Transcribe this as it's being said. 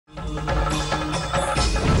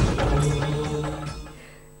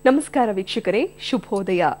ನಮಸ್ಕಾರ ವೀಕ್ಷಕರೇ,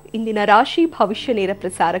 ಶುಭೋದಯ. ಇಂದಿನ ರಾಶಿ ಭವಿಷ್ಯ ನೇರ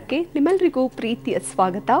ಪ್ರಸಾರಕ್ಕೆ ನಿಮ್ಮೆಲ್ಲರಿಗೂ ಪ್ರೀತಿಯ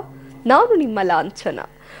ಸ್ವಾಗತ. ನಾನು ನಿಮ್ಮ ಲಾಂಛನ.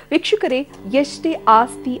 ವೀಕ್ಷಕರೇ, ಎಷ್ಟೇ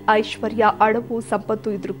ಆಸ್ತಿ ಐಶ್ವರ್ಯ ಅಡವು ಸಂಪತ್ತು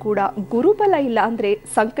ಇದ್ರೂ ಕೂಡ ಗುರುಬಲ ಇಲ್ಲ ಅಂದ್ರೆ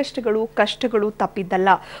ಸಂಕಷ್ಟಗಳು ಕಷ್ಟಗಳು ತಪ್ಪಿದ್ದಲ್ಲ.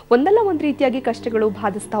 ಒಂದಲ್ಲ ಒಂದು ರೀತಿಯಾಗಿ ಕಷ್ಟಗಳು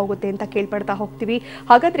ಬಾಧಿಸ್ತಾ ಹೋಗುತ್ತೆ ಅಂತ ಕೇಳ್ಪಡ್ತಾ ಹೋಗ್ತೀವಿ.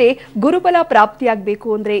 ಹಾಗಾದ್ರೆ ಗುರುಬಲ ಪ್ರಾಪ್ತಿಯಾಗಬೇಕು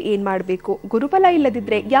ಅಂದ್ರೆ ಏನ್ ಮಾಡಬೇಕು, ಗುರುಬಲ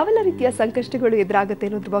ಇಲ್ಲದಿದ್ರೆ ಯಾವೆಲ್ಲ ರೀತಿಯ ಸಂಕಷ್ಟಗಳು ಎದುರಾಗುತ್ತೆ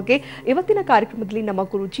ಅನ್ನೋದ್ರ ಬಗ್ಗೆ ಇವತ್ತಿನ ಕಾರ್ಯಕ್ರಮದಲ್ಲಿ ನಮ್ಮ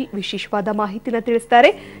ಗುರೂಜಿ ವಿಶೇಷವಾದ ಮಾಹಿತಿನ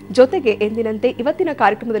ತಿಳಿಸ್ತಾರೆ. ಜೊತೆಗೆ ಎಂದಿನಂತೆ ಇವತ್ತಿನ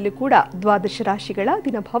ಕಾರ್ಯಕ್ರಮದಲ್ಲಿ ಕೂಡ ದ್ವಾದಶ ರಾಶಿಗಳ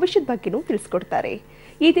ದಿನ ಭವಿಷ್ಯದ ಬಗ್ಗೆನೂ ತಿಳಿಸ್ಕೊಡ್ತಾರೆ.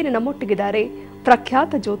 ಈ ದಿನ ನಮ್ಮೊಟ್ಟಿಗಿದ್ದಾರೆ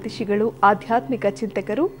ಪ್ರಖ್ಯಾತ ಜ್ಯೋತಿಷಿಗಳು, ಆಧ್ಯಾತ್ಮಿಕ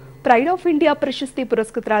ಚಿಂತಕರು, ಪ್ರೈಡ್ ಆಫ್ ಇಂಡಿಯಾ ಪ್ರಶಸ್ತಿ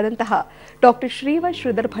ಪುರಸ್ಕೃತರಾದಂತಹ ಡಾಕ್ಟರ್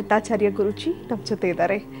ಶ್ರೀಧರ್ ಭಟ್ಟಾಚಾರ್ಯ ಗುರುಜಿ ನಮ್ಮ ಜೊತೆ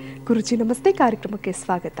ಇದ್ದಾರೆ. ಗುರುಜಿ ನಮಸ್ತೆ, ಕಾರ್ಯಕ್ರಮಕ್ಕೆ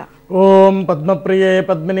ಸ್ವಾಗತ. ಓಂ ಪದ್ಮಪ್ರಿಯೇ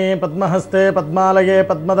ಪದ್ಮಿನಿ ಪದ್ಮಹಸ್ತೆ ಪದ್ಮಾಲಯೇ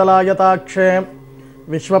ಪದ್ಮದಲಾಯತಾಕ್ಷೆ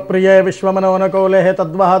ವಿಶ್ವಪ್ರಿಯೇ ವಿಶ್ವಮನೋನಕೌಲೆ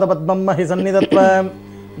ತದ್ವಹಾದ ಪದ್ಮಂ ಮಹಿ ಸನ್ನಿಧತ್ವ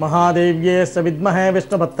ಮಹಾದೇವ್ಯೇ ಸ ವಿದ್ಮಹೇ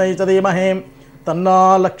ವಿಷ್ಣುಪತ್ನೈ ಚ ಧೀಮಹಿ ತನ್ನೋ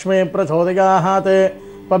ಲಕ್ಷ್ಮೀ ಪ್ರಚೋದಯಾತ್.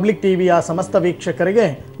 ಪಬ್ಲಿಕ್ ಟಿವಿಯ ಸಮಸ್ತ ವೀಕ್ಷಕರಿಗೆ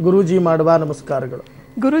ಗುರೂಜಿ ಮಾಡುವ ನಮಸ್ಕಾರಗಳು.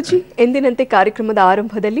 ಗುರೂಜಿ, ಎಂದಿನಂತೆ ಕಾರ್ಯಕ್ರಮದ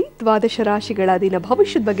ಆರಂಭದಲ್ಲಿ ದ್ವಾದಶ ರಾಶಿಗಳ ದಿನ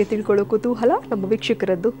ಭವಿಷ್ಯದ ಬಗ್ಗೆ ತಿಳ್ಕೊಳ್ಳೋ ಕುತೂಹಲ ನಮ್ಮ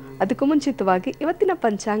ವೀಕ್ಷಕರದ್ದು. ಅದಕ್ಕೂ ಮುಂಚಿತವಾಗಿ ಇವತ್ತಿನ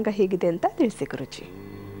ಪಂಚಾಂಗ ಹೇಗಿದೆ ಅಂತ ತಿಳಿಸಿ ಗುರೂಜಿ.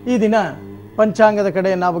 ಈ ದಿನ ಪಂಚಾಂಗದ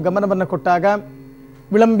ಕಡೆ ನಾವು ಗಮನವನ್ನು ಕೊಟ್ಟಾಗ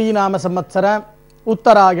ವಿಳಂಬಿ ನಾಮ ಸಂವತ್ಸರ,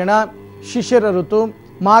 ಉತ್ತರಾಯಣ, ಶಿಶಿರ ಋತು,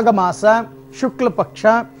 ಮಾಘ ಮಾಸ, ಶುಕ್ಲ ಪಕ್ಷ,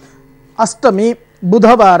 ಅಷ್ಟಮಿ,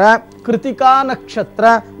 ಬುಧವಾರ, ಕೃತಿಕಾ ನಕ್ಷತ್ರ,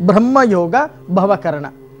 ಬ್ರಹ್ಮಯೋಗ, ಭವಕರಣ.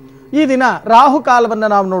 ಈ ದಿನ ರಾಹುಕಾಲವನ್ನು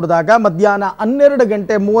ನಾವು ನೋಡಿದಾಗ ಮಧ್ಯಾಹ್ನ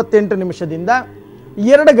 12:38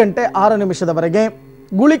 2 ಗಂಟೆ 6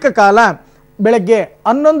 ಗುಳಿಕ ಕಾಲ ಬೆಳಗ್ಗೆ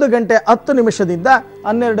 11:10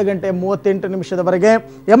 12:38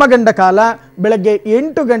 ಯಮಗಂಡ ಕಾಲ ಬೆಳಗ್ಗೆ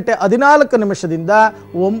 8:14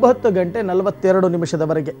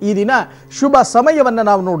 9:42 ಈ ದಿನ ಶುಭ ಸಮಯವನ್ನು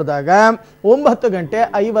ನಾವು ನೋಡಿದಾಗ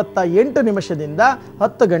 9:58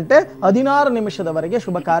 10:16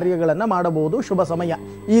 ಶುಭ ಕಾರ್ಯಗಳನ್ನು ಮಾಡಬಹುದು. ಶುಭ ಸಮಯ.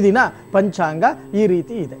 ಈ ದಿನ ಪಂಚಾಂಗ ಈ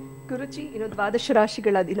ರೀತಿ ಇದೆ. ಗುರುಜಿ, ಇನ್ನು ದ್ವಾದಶ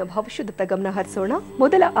ರಾಶಿಗಳ ದಿನ ಭವಿಷ್ಯದತ್ತ ಗಮನ ಹರಿಸೋಣ.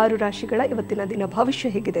 ಮೊದಲ 6 ರಾಶಿಗಳ ಇವತ್ತಿನ ದಿನ ಭವಿಷ್ಯ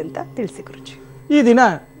ಹೇಗಿದೆ ಅಂತ ತಿಳಿಸಿ ಗುರುಜಿ. ಈ ದಿನ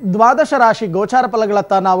ದ್ವಾದಶ ರಾಶಿ ಗೋಚಾರ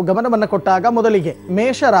ಫಲಗಳತ್ತ ನಾವು ಗಮನವನ್ನು ಕೊಟ್ಟಾಗ ಮೊದಲಿಗೆ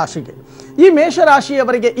ಮೇಷರಾಶಿಗೆ. ಈ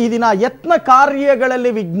ಮೇಷರಾಶಿಯವರಿಗೆ ಈ ದಿನ ಯತ್ನ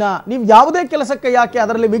ಕಾರ್ಯಗಳಲ್ಲಿ ವಿಘ್ನ. ನೀವು ಯಾವುದೇ ಕೆಲಸಕ್ಕೆ ಯಾಕೆ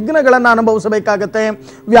ಅದರಲ್ಲಿ ವಿಘ್ನಗಳನ್ನು ಅನುಭವಿಸಬೇಕಾಗತ್ತೆ.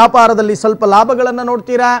 ವ್ಯಾಪಾರದಲ್ಲಿ ಸ್ವಲ್ಪ ಲಾಭಗಳನ್ನು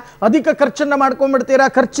ನೋಡ್ತೀರಾ, ಅಧಿಕ ಖರ್ಚನ್ನು ಮಾಡ್ಕೊಂಡ್ಬಿಡ್ತೀರಾ.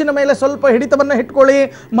 ಖರ್ಚಿನ ಮೇಲೆ ಸ್ವಲ್ಪ ಹಿಡಿತವನ್ನು ಇಟ್ಕೊಳ್ಳಿ.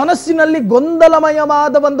 ಮನಸ್ಸಿನಲ್ಲಿ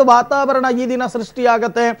ಗೊಂದಲಮಯವಾದ ಒಂದು ವಾತಾವರಣ ಈ ದಿನ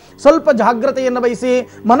ಸೃಷ್ಟಿಯಾಗತ್ತೆ. ಸ್ವಲ್ಪ ಜಾಗ್ರತೆಯನ್ನು ವಹಿಸಿ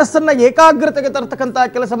ಮನಸ್ಸನ್ನ ಏಕಾಗ್ರತೆಗೆ ತರ್ತಕ್ಕಂಥ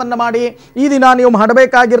ಕೆಲಸವನ್ನ ಮಾಡಿ. ಈ ದಿನ ನೀವು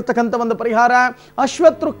ಮಾಡಬೇಕಾಗಿರ್ತಕ್ಕಂಥ ಒಂದು ಪರಿಹಾರ,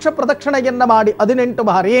 ಅಶ್ವತ್ಥವೃಕ್ಷ ಪ್ರದಕ್ಷಿಣೆಯನ್ನ ಮಾಡಿ 18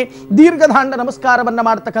 ಬಾರಿ ದೀರ್ಘದಾಂಡ ನಮಸ್ಕಾರವನ್ನ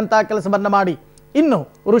ಮಾಡತಕ್ಕಂಥ ಕೆಲಸವನ್ನ ಮಾಡಿ. ಇನ್ನು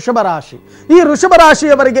ವೃಷಭ ರಾಶಿ. ಈ ವೃಷಭ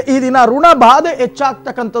ರಾಶಿಯವರಿಗೆ ಈ ದಿನ ಋಣ ಬಾಧೆ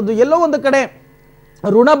ಹೆಚ್ಚಾಗ್ತಕ್ಕಂಥದ್ದು. ಎಲ್ಲೋ ಒಂದು ಕಡೆ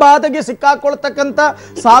ಋಣಬಾಧೆಗೆ ಸಿಕ್ಕಾಕೊಳ್ತಕ್ಕಂಥ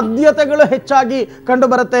ಸಾಧ್ಯತೆಗಳು ಹೆಚ್ಚಾಗಿ ಕಂಡು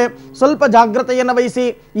ಬರುತ್ತೆ. ಸ್ವಲ್ಪ ಜಾಗ್ರತೆಯನ್ನು ವಹಿಸಿ.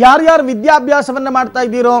 ಯಾರ್ಯಾರು ವಿದ್ಯಾಭ್ಯಾಸವನ್ನು ಮಾಡ್ತಾ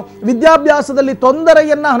ಇದ್ದೀರೋ ವಿದ್ಯಾಭ್ಯಾಸದಲ್ಲಿ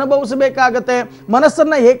ತೊಂದರೆಯನ್ನು ಅನುಭವಿಸಬೇಕಾಗತ್ತೆ.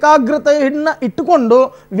 ಮನಸ್ಸನ್ನು ಏಕಾಗ್ರತೆಯನ್ನು ಇಟ್ಟುಕೊಂಡು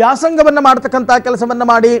ವ್ಯಾಸಂಗವನ್ನು ಮಾಡ್ತಕ್ಕಂಥ ಕೆಲಸವನ್ನು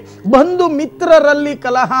ಮಾಡಿ. ಬಂಧು ಮಿತ್ರರಲ್ಲಿ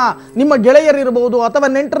ಕಲಹ, ನಿಮ್ಮ ಗೆಳೆಯರಿರಬಹುದು ಅಥವಾ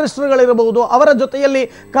ನೆಂಟರಿಷ್ಟರುಗಳಿರಬಹುದು, ಅವರ ಜೊತೆಯಲ್ಲಿ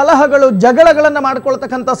ಕಲಹಗಳು ಜಗಳಗಳನ್ನು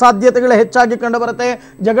ಮಾಡ್ಕೊಳ್ತಕ್ಕಂಥ ಸಾಧ್ಯತೆಗಳು ಹೆಚ್ಚಾಗಿ ಕಂಡು ಬರುತ್ತೆ.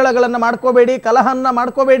 ಜಗಳಗಳನ್ನು ಮಾಡ್ಕೋಬೇಡಿ, ಕಲಹನ್ನ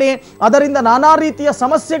ಮಾಡ್ಕೋಬೇಡಿ. ಅದರಿಂದ ನಾನಾ ರೀತಿಯ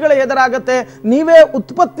ಸಮಸ್ಯೆಗಳು ಎದುರಾಗುತ್ತೆ. ನೀವೇ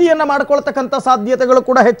ಉತ್ಪತ್ತಿಯನ್ನ ಮಾಡ್ಕೊಳ್ತಕ್ಕಂಥ ಸಾಧ್ಯತೆಗಳು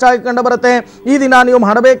ಕೂಡ ಹೆಚ್ಚಾಗಿ ಕಂಡು ಬರುತ್ತೆ. ಈ ದಿನ ನೀವು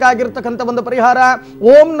ಮಾಡಬೇಕಾಗಿರ್ತಕ್ಕಂಥ ಒಂದು ಪರಿಹಾರ,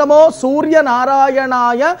 ಓಂ ನಮೋ ಸೂರ್ಯ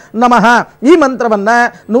ನಾರಾಯಣಾಯ ನಮಃ ಈ ಮಂತ್ರವನ್ನ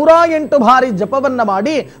 108 ಬಾರಿ ಜಪವನ್ನ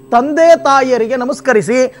ಮಾಡಿ ತಂದೆ ತಾಯಿಯರಿಗೆ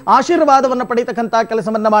ನಮಸ್ಕರಿಸಿ ಆಶೀರ್ವಾದವನ್ನು ಪಡೆಯತಕ್ಕಂಥ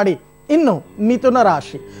ಕೆಲಸವನ್ನ ಮಾಡಿ. ಇನ್ನು ಮಿಥುನ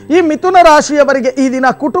ರಾಶಿ. ಈ ಮಿಥುನ ರಾಶಿಯವರಿಗೆ ಈ ದಿನ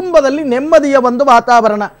ಕುಟುಂಬದಲ್ಲಿ ನೆಮ್ಮದಿಯ ಒಂದು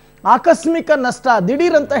ವಾತಾವರಣ. ಆಕಸ್ಮಿಕ ನಷ್ಟ,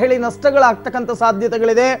 ದಿಢೀರ್ ಅಂತ ಹೇಳಿ ನಷ್ಟಗಳಾಗ್ತಕ್ಕಂಥ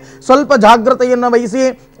ಸಾಧ್ಯತೆಗಳಿದೆ. ಸ್ವಲ್ಪ ಜಾಗ್ರತೆಯನ್ನು ವಹಿಸಿ.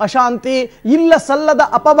 ಅಶಾಂತಿ, ಇಲ್ಲ ಸಲ್ಲದ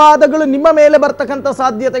ಅಪವಾದಗಳು ನಿಮ್ಮ ಮೇಲೆ ಬರ್ತಕ್ಕಂಥ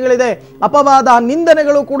ಸಾಧ್ಯತೆಗಳಿದೆ. ಅಪವಾದ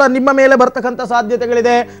ನಿಂದನೆಗಳು ಕೂಡ ನಿಮ್ಮ ಮೇಲೆ ಬರ್ತಕ್ಕಂಥ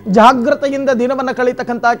ಸಾಧ್ಯತೆಗಳಿದೆ. ಜಾಗ್ರತೆಯಿಂದ ದಿನವನ್ನು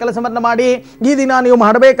ಕಳೀತಕ್ಕಂಥ ಕೆಲಸವನ್ನ ಮಾಡಿ. ಈ ದಿನ ನೀವು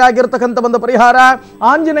ಮಾಡಬೇಕಾಗಿರ್ತಕ್ಕಂಥ ಒಂದು ಪರಿಹಾರ,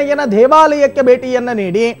 ಆಂಜನೇಯನ ದೇವಾಲಯಕ್ಕೆ ಭೇಟಿಯನ್ನ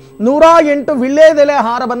ನೀಡಿ 108 ವಿಳ್ಯೆದೆಲೆ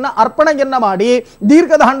ಹಾರವನ್ನ ಅರ್ಪಣೆಯನ್ನ ಮಾಡಿ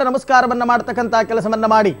ದೀರ್ಘದಾಂಡ ನಮಸ್ಕಾರವನ್ನ ಮಾಡ್ತಕ್ಕಂಥ ಕೆಲಸವನ್ನ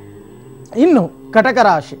ಮಾಡಿ. ಇನ್ನು ಕಟಕ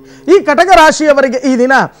ರಾಶಿ. ಈ ಕಟಕ ರಾಶಿಯವರಿಗೆ ಈ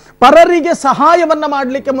ದಿನ ಪರರಿಗೆ ಸಹಾಯವನ್ನ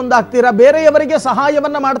ಮಾಡಲಿಕ್ಕೆ ಮುಂದಾಗ್ತೀರಾ. ಬೇರೆಯವರಿಗೆ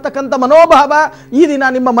ಸಹಾಯವನ್ನ ಮಾಡತಕ್ಕಂಥ ಮನೋಭಾವ ಈ ದಿನ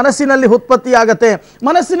ನಿಮ್ಮ ಮನಸ್ಸಿನಲ್ಲಿ ಉತ್ಪತ್ತಿಯಾಗತ್ತೆ.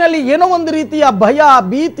 ಮನಸ್ಸಿನಲ್ಲಿ ಏನೋ ಒಂದು ರೀತಿಯ ಭಯ,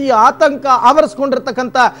 ಭೀತಿ, ಆತಂಕ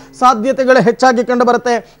ಆವರಿಸ್ಕೊಂಡಿರ್ತಕ್ಕಂಥ ಸಾಧ್ಯತೆಗಳು ಹೆಚ್ಚಾಗಿ ಕಂಡು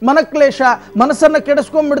ಬರುತ್ತೆ. ಮನಕ್ಲೇಶ, ಮನಸ್ಸನ್ನು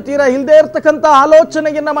ಕೆಡಿಸ್ಕೊಂಡ್ಬಿಡ್ತೀರಾ. ಇಲ್ಲದೆ ಇರ್ತಕ್ಕಂಥ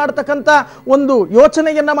ಆಲೋಚನೆಯನ್ನ ಮಾಡ್ತಕ್ಕಂಥ ಒಂದು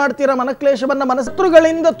ಯೋಚನೆಯನ್ನ ಮಾಡ್ತೀರಾ. ಮನಕ್ಲೇಶವನ್ನ,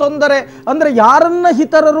 ಮನಸ್ಸರುಗಳಿಂದ ತೊಂದರೆ ಅಂದ್ರೆ ಯಾರನ್ನ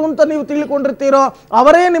ಹಿತರರು ಅಂತ ನೀವು ತಿಳ್ಕೊಂಡಿರ್ತೀರೋ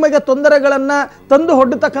ಅವರೇ ನಿಮಗೆ ತೊಂದರೆಗಳನ್ನ ತಂದು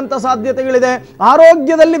ಹೊಡ್ಡತಕ್ಕಂಥ ಸಾಧ್ಯತೆಗಳಿದೆ.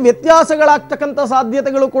 ಆರೋಗ್ಯದಲ್ಲಿ ವ್ಯತ್ಯಾಸಗಳಾಗ್ತಕ್ಕಂಥ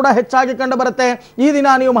ಸಾಧ್ಯತೆಗಳು ಕೂಡ ಹೆಚ್ಚಾಗಿ ಕಂಡು ಬರುತ್ತೆ. ಈ ದಿನ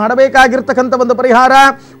ನೀವು ಮಾಡಬೇಕಾಗಿರ್ತಕ್ಕಂಥ ಒಂದು ಪರಿಹಾರ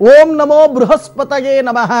ಓಂ ನಮೋ ಬೃಹಸ್ಪತಯೇ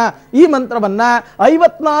ನಮಃ ಈ ಮಂತ್ರವನ್ನ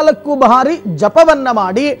 54 ಬಾರಿ ಜಪವನ್ನ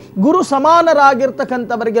ಮಾಡಿ ಗುರು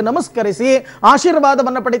ಸಮಾನರಾಗಿರ್ತಕ್ಕಂಥವರಿಗೆ ನಮಸ್ಕರಿಸಿ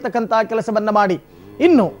ಆಶೀರ್ವಾದವನ್ನು ಪಡಿತಕ್ಕಂಥ ಕೆಲಸವನ್ನ ಮಾಡಿ.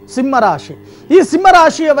 ಇನ್ನು ಸಿಂಹರಾಶಿ, ಈ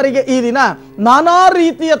ಸಿಂಹರಾಶಿಯವರಿಗೆ ಈ ದಿನ ನಾನಾ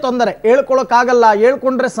ರೀತಿಯ ತೊಂದರೆ, ಹೇಳ್ಕೊಳಕ್ಕಾಗಲ್ಲ,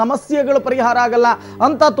 ಹೇಳ್ಕೊಂಡ್ರೆ ಸಮಸ್ಯೆಗಳು ಪರಿಹಾರ ಆಗಲ್ಲ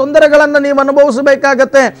ಅಂತ ತೊಂದರೆಗಳನ್ನು ನೀವು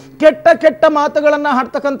ಅನುಭವಿಸಬೇಕಾಗತ್ತೆ. ಕೆಟ್ಟ ಕೆಟ್ಟ ಮಾತುಗಳನ್ನು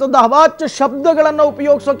ಹಾಡ್ತಕ್ಕಂಥದ್ದು, ಅವಾಚ್ಯ ಶಬ್ದಗಳನ್ನು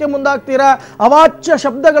ಉಪಯೋಗಿಸೋಕೆ ಮುಂದಾಗ್ತೀರಾ. ಅವಾಚ್ಯ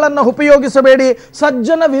ಶಬ್ದಗಳನ್ನು ಉಪಯೋಗಿಸಬೇಡಿ.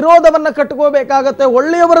 ಸಜ್ಜನ ವಿರೋಧವನ್ನು ಕಟ್ಕೋಬೇಕಾಗತ್ತೆ.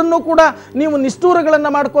 ಒಳ್ಳೆಯವರನ್ನು ಕೂಡ ನೀವು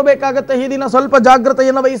ನಿಷ್ಠೂರಗಳನ್ನು ಮಾಡ್ಕೋಬೇಕಾಗತ್ತೆ. ಈ ದಿನ ಸ್ವಲ್ಪ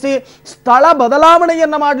ಜಾಗೃತೆಯನ್ನು ವಹಿಸಿ. ಸ್ಥಳ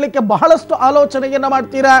ಬದಲಾವಣೆಯನ್ನು ಮಾಡಲಿಕ್ಕೆ ಬಹಳಷ್ಟು ಆಲೋಚನೆಯನ್ನು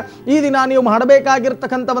ಮಾಡ್ತೀರಾ. ಈ ದಿನ ನೀವು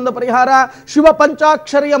ಮಾಡಬೇಕಾಗಿರ್ತಕ್ಕಂಥ ಒಂದು ಪರಿಹಾರ ಶಿವ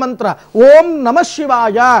ಪಂಚಾಕ್ಷರಿಯ ಮಂತ್ರ ಓಂ ನಮಃ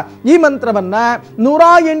ಶಿವಾಯ ಈ ಮಂತ್ರವನ್ನ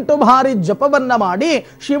 108 ಬಾರಿ ಜಪವನ್ನ ಮಾಡಿ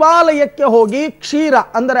ಶಿವಾಲಯಕ್ಕೆ ಹೋಗಿ ಕ್ಷೀರ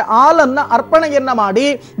ಅಂದರೆ ಹಾಲನ್ನ ಅರ್ಪಣೆಯನ್ನ ಮಾಡಿ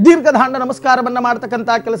ದೀರ್ಘದಾಂಡ ನಮಸ್ಕಾರವನ್ನ ಮಾಡತಕ್ಕಂಥ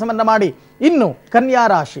ಕೆಲಸವನ್ನ ಮಾಡಿ. ಇನ್ನು ಕನ್ಯಾ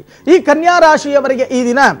ರಾಶಿ, ಈ ಕನ್ಯಾ ರಾಶಿಯವರಿಗೆ ಈ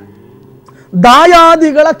ದಿನ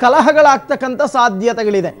ದಾಯಾದಿಗಳ ಕಲಹಗಳಾಗ್ತಕ್ಕಂಥ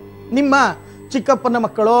ಸಾಧ್ಯತೆಗಳಿದೆ. ನಿಮ್ಮ ಚಿಕ್ಕಪ್ಪನ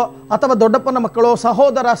ಮಕ್ಕಳು ಅಥವಾ ದೊಡ್ಡಪ್ಪನ ಮಕ್ಕಳು,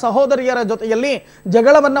 ಸಹೋದರ ಸಹೋದರಿಯರ ಜೊತೆಯಲ್ಲಿ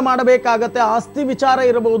ಜಗಳವನ್ನ ಮಾಡಬೇಕಾಗತ್ತೆ. ಆಸ್ತಿ ವಿಚಾರ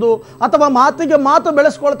ಇರಬಹುದು ಅಥವಾ ಮಾತಿಗೆ ಮಾತು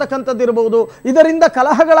ಬೆಳೆಸ್ಕೊಳ್ತಕ್ಕಂಥದ್ದು ಇರಬಹುದು. ಇದರಿಂದ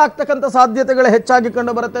ಕಲಹಗಳಾಗ್ತಕ್ಕಂಥ ಸಾಧ್ಯತೆಗಳು ಹೆಚ್ಚಾಗಿ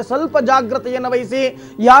ಕಂಡು ಬರುತ್ತೆ. ಸ್ವಲ್ಪ ಜಾಗೃತೆಯನ್ನು ವಹಿಸಿ.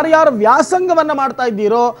 ಯಾರ್ಯಾರು ವ್ಯಾಸಂಗವನ್ನ ಮಾಡ್ತಾ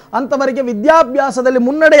ಇದ್ದೀರೋ ಅಂಥವರಿಗೆ ವಿದ್ಯಾಭ್ಯಾಸದಲ್ಲಿ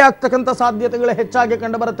ಮುನ್ನಡೆ ಆಗ್ತಕ್ಕಂಥ ಸಾಧ್ಯತೆಗಳು ಹೆಚ್ಚಾಗಿ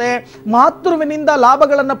ಕಂಡು ಬರುತ್ತೆ. ಮಾತೃವಿನಿಂದ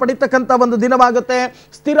ಲಾಭಗಳನ್ನು ಪಡಿತಕ್ಕಂಥ ಒಂದು ದಿನವಾಗುತ್ತೆ.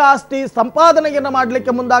 ಸ್ಥಿರ ಆಸ್ತಿ ಸಂಪಾದನೆಯನ್ನು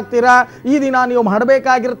ಮಾಡಲಿಕ್ಕೆ ಮುಂದಾಗ್ತೀರಾ. ಈ ದಿನ ನೀವು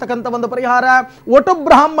ಮಾಡಬೇಕಾಗಿರ್ತಕ್ಕಂಥ ಒಂದು ಪರಿಹಾರ ಒಟ್ಟು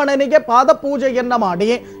ಬ್ರಾಹ್ಮಣನಿಗೆ ಪಾದ ಪೂಜೆಯನ್ನ ಮಾಡಿ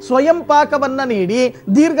ಸ್ವಯಂ ಪಾಕವನ್ನ ನೀಡಿ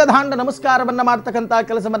ದೀರ್ಘದಾಂಡ ನಮಸ್ಕಾರವನ್ನ ಮಾಡ್ತಕ್ಕಂಥ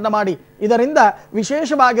ಕೆಲಸವನ್ನ ಮಾಡಿ. ಇದರಿಂದ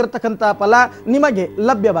ವಿಶೇಷವಾಗಿರ್ತಕ್ಕಂಥ ಫಲ ನಿಮಗೆ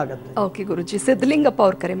ಲಭ್ಯವಾಗುತ್ತೆ. ಓಕೆ ಗುರುಜಿ, ಸಿದ್ಧಲಿಂಗಪ್ಪ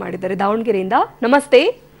ಅವ್ರು ಕರೆ ಮಾಡಿದ್ದಾರೆ ದಾವಣಗೆರೆಯಿಂದ. ನಮಸ್ತೆ.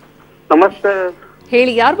 ನಮಸ್ತೆ.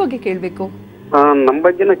 ಹೇಳಿ, ಯಾರ ಬಗ್ಗೆ ಕೇಳಬೇಕು? ನಮ್ಮ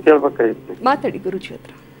ಬಗ್ಗೆನೇ ಕೇಳಬೇಕಾಗಿತ್ತು. ಮಾತಾಡಿ ಗುರುಜಿ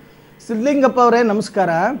ಹತ್ರ. ಸಿದ್ಧಲಿಂಗಪ್ಪ ಅವರೇ ನಮಸ್ಕಾರ.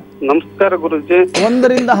 ನಮಸ್ಕಾರ ಗುರುಜಿ.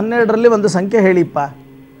 1 ರಿಂದ 12ರಲ್ಲಿ ಒಂದು ಸಂಖ್ಯೆ ಹೇಳಿಪ್ಪ.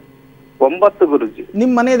 9 ಗುರುಜಿ.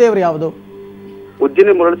 ನಿಮ್ಮ ಮನೆ ದೇವರು ಯಾವುದು?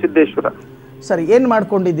 ಉಜ್ಜಿನಿ ಮುರಳಸಿದ್ದೇಶ್ವರ. ಸರಿ, ಏನ್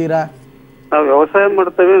ಮಾಡ್ಕೊಂಡಿದ್ದೀರಾ? ನಾವು ವ್ಯವಸಾಯ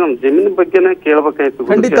ಮಾಡ್ತೇವೆ. ನಮ್ಮ ಜಮೀನು ಬಗ್ಗೆನೇ ಕೇಳಬೇಕಾಯ್ತು.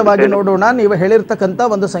 ಖಂಡಿತವಾಗಿ ನೋಡೋಣ. ನೀವು ಹೇಳಿರ್ತಕ್ಕಂಥ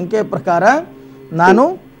ಒಂದು ಸಂಖ್ಯೆಯ ಪ್ರಕಾರ ನಾನು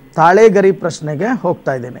ತಾಳೆಗರಿ ಪ್ರಶ್ನೆಗೆ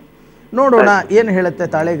ಹೋಗ್ತಾ ಇದ್ದೇನೆ. ನೋಡೋಣ ಏನ್ ಹೇಳುತ್ತೆ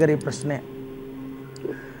ತಾಳೆಗರಿ ಪ್ರಶ್ನೆ.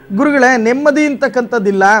 ಗುರುಗಳೇ, ನೆಮ್ಮದಿ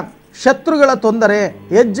ಅಂತಕ್ಕಂಥದ್ದಿಲ್ಲ. ಶತ್ರುಗಳ ತೊಂದರೆ,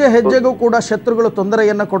 ಹೆಜ್ಜೆ ಹೆಜ್ಜೆಗೂ ಕೂಡ ಶತ್ರುಗಳು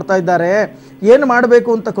ತೊಂದರೆಯನ್ನು ಕೊಡ್ತಾ ಇದ್ದಾರೆ. ಏನು ಮಾಡಬೇಕು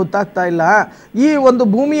ಅಂತ ಗೊತ್ತಾಗ್ತಾ ಇಲ್ಲ. ಈ ಒಂದು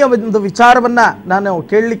ಭೂಮಿಯ ಒಂದು ವಿಚಾರವನ್ನು ನಾನು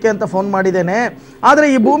ಕೇಳಲಿಕ್ಕೆ ಅಂತ ಫೋನ್ ಮಾಡಿದ್ದೇನೆ. ಆದರೆ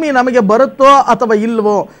ಈ ಭೂಮಿ ನಮಗೆ ಬರುತ್ತೋ ಅಥವಾ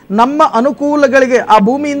ಇಲ್ವೋ, ನಮ್ಮ ಅನುಕೂಲಗಳಿಗೆ ಆ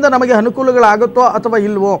ಭೂಮಿಯಿಂದ ನಮಗೆ ಅನುಕೂಲಗಳಾಗುತ್ತೋ ಅಥವಾ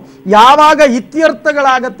ಇಲ್ವೋ, ಯಾವಾಗ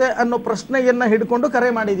ಇತ್ಯರ್ಥಗಳಾಗತ್ತೆ ಅನ್ನೋ ಪ್ರಶ್ನೆಯನ್ನು ಹಿಡ್ಕೊಂಡು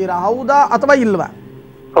ಕರೆ ಮಾಡಿದ್ದೀರಾ. ಹೌದಾ ಅಥವಾ ಇಲ್ವಾ?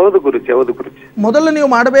 ಹೌದು ಗುರುಜಿ, ಹೌದು ಗುರುಜಿ. ಮೊದಲು ನೀವು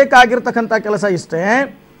ಮಾಡಬೇಕಾಗಿರ್ತಕ್ಕಂಥ ಕೆಲಸ ಇಷ್ಟೇ.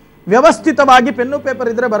 ವ್ಯವಸ್ಥಿತವಾಗಿ ಪೆನ್ನು ಪೇಪರ್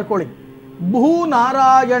ಇದ್ರೆ ಬರ್ಕೊಳ್ಳಿ.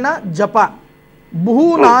 ಭೂನಾರಾಯಣ ಜಪ,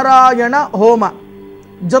 ಭೂನಾರಾಯಣ ಹೋಮ,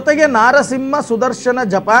 ಜೊತೆಗೆ ನಾರಸಿಂಹ ಸುದರ್ಶನ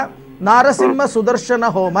ಜಪ, ನಾರಸಿಂಹ ಸುದರ್ಶನ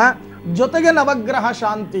ಹೋಮ, ಜೊತೆಗೆ ನವಗ್ರಹ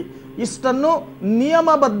ಶಾಂತಿ. ಇಷ್ಟನ್ನು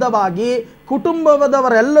ನಿಯಮಬದ್ಧವಾಗಿ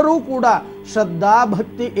ಕುಟುಂಬದವರೆಲ್ಲರೂ ಕೂಡ ಶ್ರದ್ಧಾ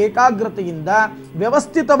ಭಕ್ತಿ ಏಕಾಗ್ರತೆಯಿಂದ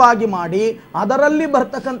ವ್ಯವಸ್ಥಿತವಾಗಿ ಮಾಡಿ ಅದರಲ್ಲಿ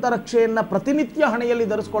ಬರ್ತಕ್ಕಂಥ ರಕ್ಷೆಯನ್ನು ಪ್ರತಿನಿತ್ಯ ಹಣೆಯಲ್ಲಿ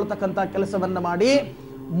ಧರಿಸ್ಕೊಳ್ತಕ್ಕಂಥ ಕೆಲಸವನ್ನು ಮಾಡಿ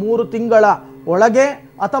 3 ತಿಂಗಳ ಒಳಗೆ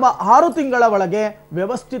ಅಥವಾ 6 ತಿಂಗಳ ಒಳಗೆ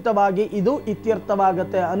ವ್ಯವಸ್ಥಿತವಾಗಿ ಇದು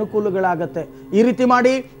ಇತ್ಯರ್ಥವಾಗತ್ತೆ, ಅನುಕೂಲಗಳಾಗತ್ತೆ. ಈ ರೀತಿ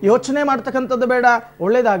ಮಾಡಿ. ಯೋಚನೆ ಮಾಡ್ತಕ್ಕಂಥದ್ದು ಬೇಡ.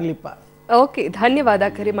 ಒಳ್ಳೇದಾಗ್ಲಿಪ್ಪ. ಓಕೆ, ಧನ್ಯವಾದ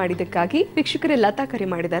ಕರೆ ಮಾಡಿದ್ದಕ್ಕಾಗಿ. ವೀಕ್ಷಕರೇ, ಲತಾ ಕರೆ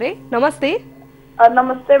ಮಾಡಿದ್ದಾರೆ. ನಮಸ್ತೆ.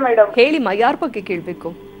 ನಮಸ್ತೆ ಮೇಡಮ್. ಹೇಳಿಮ್ಮ, ಯಾರ ಬಗ್ಗೆ ಕೇಳಬೇಕು?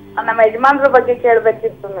 ನಮ್ಮ ಯಜಮಾನ್ರ ಬಗ್ಗೆ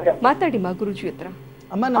ಕೇಳಬೇಕಿತ್ತು ಮೇಡಮ್. ಮಾತಾಡಿಮ್ಮ ಗುರುಜಿ ಹತ್ರ.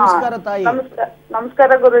 ಅಮ್ಮ ನಮಸ್ಕಾರ ತಾಯಿ.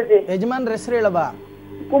 ನಮಸ್ಕಾರ ಗುರುಜಿ. ಯಜಮಾನ್ರ ಹೆಸರು ಹೇಳವಾ?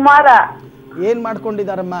 ಕುಮಾರ. ಏನ್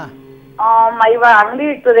ಮಾಡ್ಕೊಂಡಿದಾರಮ್ಮ? ಇವಾಗ ಅಂಗಡಿ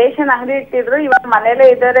ಇಟ್ಟು ರೇಷನ್ ಅಂಗಡಿ ಇಟ್ಟಿದ್ರು, ಇವಾಗ ಮನೇಲೆ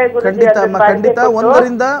ಇದಾರೆ ಗುರುಜಿ. ಖಂಡಿತ ಅಮ್ಮ, ಖಂಡಿತ. 1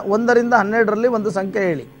 ರಿಂದ 12ರಲ್ಲಿ ಒಂದು ಸಂಖ್ಯೆ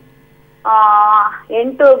ಹೇಳಿ.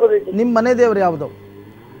 8 ಗುರುಜಿ. ನಿಮ್ ಮನೆ ದೇವ್ರು ಯಾವುದು?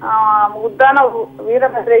 ಉದ್ದಾನ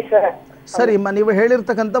ವೀರಭದ್ರೇಶ್ವರ. ಸರಿ ಅಮ್ಮ, ನೀವು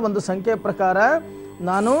ಹೇಳಿರ್ತಕ್ಕಂಥ ಒಂದು ಸಂಖ್ಯೆ ಪ್ರಕಾರ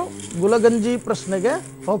ನಾನು ಗುಲಗಂಜಿ ಪ್ರಶ್ನೆಗೆ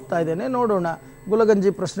ಹೋಗ್ತಾ ಇದ್ದೇನೆ. ನೋಡೋಣ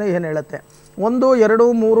ಗುಲಗಂಜಿ ಪ್ರಶ್ನೆ ಏನು ಹೇಳುತ್ತೆ. 1 2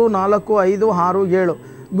 3 4 5 6 7.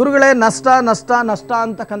 ಗುರುಗಳೇ, ನಷ್ಟ ನಷ್ಟ ನಷ್ಟ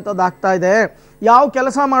ಅಂತಕ್ಕಂಥದ್ದು ಆಗ್ತಾ ಇದೆ. ಯಾವ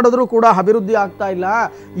ಕೆಲಸ ಮಾಡಿದ್ರೂ ಕೂಡ ಅಭಿವೃದ್ಧಿ ಆಗ್ತಾ ಇಲ್ಲ.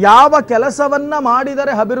 ಯಾವ ಕೆಲಸವನ್ನ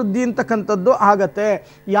ಮಾಡಿದರೆ ಅಭಿವೃದ್ಧಿ ಅಂತಕ್ಕಂಥದ್ದು ಆಗತ್ತೆ,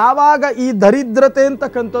 ಯಾವಾಗ ಈ ದರಿದ್ರತೆ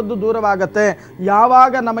ಅಂತಕ್ಕಂಥದ್ದು ದೂರವಾಗತ್ತೆ,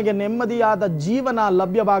 ಯಾವಾಗ ನಮಗೆ ನೆಮ್ಮದಿಯಾದ ಜೀವನ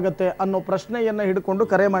ಲಭ್ಯವಾಗತ್ತೆ ಅನ್ನೋ ಪ್ರಶ್ನೆಯನ್ನ ಹಿಡ್ಕೊಂಡು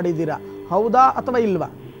ಕರೆ ಮಾಡಿದ್ದೀರಾ. ಹೌದಾ ಅಥವಾ ಇಲ್ವಾ?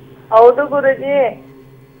 ಹೌದು ಗುರುಜಿ.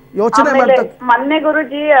 ಯೋಚನೆ ಮೊನ್ನೆ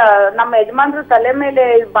ಗುರುಜಿ ನಮ್ಮ ಯಜಮಾನ್ರು ತಲೆ ಮೇಲೆ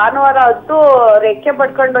ಭಾನುವಾರ ಹೊತ್ತು ರೆಕ್ಕೆ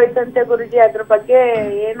ಪಡ್ಕೊಂಡು ಹೋಯ್ತಂತೆ ಗುರುಜಿ. ಅದ್ರ ಬಗ್ಗೆ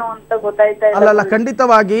ಏನು ಅಂತ ಗೊತ್ತಾಯ್ತಾ ಇಲ್ಲ. ಅಲ್ಲಲ್ಲ,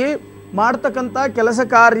 ಖಂಡಿತವಾಗಿ ಮಾಡ್ತಕ್ಕಂಥ ಕೆಲಸ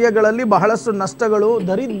ಕಾರ್ಯಗಳಲ್ಲಿ ಬಹಳಷ್ಟು ನಷ್ಟಗಳು,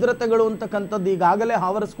 ದರಿದ್ರತೆಗಳು ಅಂತಕ್ಕಂಥದ್ದು ಈಗಾಗಲೇ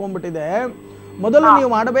ಆವರಿಸ್ಕೊಂಡ್ಬಿಟ್ಟಿದೆ. ಮೊದಲು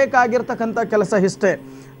ನೀವು ಮಾಡಬೇಕಾಗಿರ್ತಕ್ಕಂಥ ಕೆಲಸ ಇಷ್ಟೇ,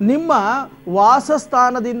 ನಿಮ್ಮ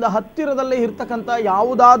ವಾಸಸ್ಥಾನದಿಂದ ಹತ್ತಿರದಲ್ಲೇ ಇರ್ತಕ್ಕಂಥ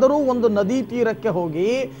ಯಾವುದಾದರೂ ಒಂದು ನದಿ ತೀರಕ್ಕೆ ಹೋಗಿ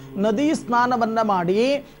ನದಿ ಸ್ನಾನವನ್ನ ಮಾಡಿ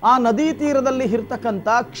ಆ ನದಿ ತೀರದಲ್ಲಿ ಇರ್ತಕ್ಕಂಥ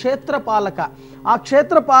ಕ್ಷೇತ್ರ ಪಾಲಕ, ಆ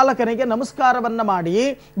ಕ್ಷೇತ್ರ ಪಾಲಕನಿಗೆ ನಮಸ್ಕಾರವನ್ನ ಮಾಡಿ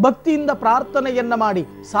ಭಕ್ತಿಯಿಂದ ಪ್ರಾರ್ಥನೆಯನ್ನ ಮಾಡಿ,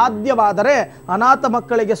 ಸಾಧ್ಯವಾದರೆ ಅನಾಥ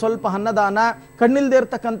ಮಕ್ಕಳಿಗೆ ಸ್ವಲ್ಪ ಅನ್ನದಾನ, ಕಣ್ಣಿಲ್ದೇ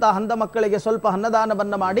ಇರ್ತಕ್ಕಂಥ ಅಂಧ ಮಕ್ಕಳಿಗೆ ಸ್ವಲ್ಪ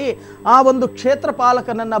ಅನ್ನದಾನವನ್ನ ಮಾಡಿ ಆ ಒಂದು ಕ್ಷೇತ್ರ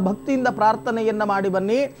ಪಾಲಕನನ್ನ ಭಕ್ತಿಯಿಂದ ಪ್ರಾರ್ಥನೆಯನ್ನ ಮಾಡಿ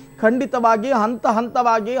ಬನ್ನಿ. ಖಂಡಿತವಾಗಿ ಹಂತ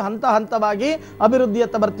ಹಂತವಾಗಿ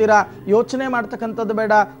ಅಭಿವೃದ್ಧಿಯತ್ತ ಬರ್ತೀರಾ. ಯೋಚನೆ ಮಾಡ್ತಕ್ಕಂಥದ್ದು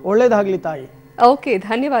ಬೇಡ. ಒಳ್ಳೇದಾಗ್ಲಿ ತಾಯಿ. ಓಕೆ,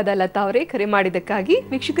 ಧನ್ಯವಾದ ಲತಾ ಅವರೇ ಕರೆ ಮಾಡಿದ್ದಕ್ಕಾಗಿ.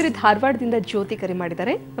 ವೀಕ್ಷಕರೇ, ಧಾರವಾಡದಿಂದ ಜ್ಯೋತಿ ಕರೆ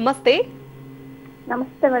ಮಾಡಿದ್ದಾರೆ. ನಮಸ್ತೆ.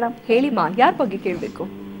 ನಮಸ್ತೆ ಮೇಡಮ್. ಹೇಳಿಮಾ, ಯಾರ ಬಗ್ಗೆ ಕೇಳಬೇಕು?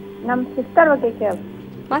 ನಮ್ಮ ಸಿಸ್ಟರ್ ಬಗ್ಗೆ ಕೇಳ.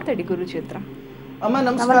 ಮಾತಾಡಿ ಗುರುಜಿ ಹತ್ರ. ಅಮ್ಮ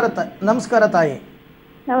ನಮಸ್ಕಾರ. ನಮಸ್ಕಾರ ತಾಯಿ.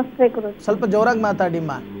 ನಮಸ್ತೆ ಗುರುಜಿ. ಸ್ವಲ್ಪ ಜೋರಾಗಿ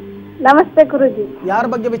ಮಾತಾಡಿಮ್ಮ. ನಮಸ್ತೆ ಗುರುಜಿ. ಯಾರ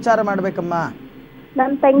ಬಗ್ಗೆ ವಿಚಾರ ಮಾಡ್ಬೇಕಮ್ಮ?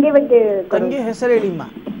 ನನ್ನ ತಂಗಿ ಬಗ್ಗೆ. ತಂಗಿ ಹೆಸರು ಹೇಳಿಮ್ಮ.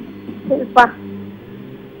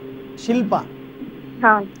 ಶಿಲ್ಪ.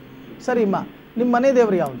 ಹಾ ಸರಿಮ್ಮ. ನಿಮ್ಮ ಮನೆ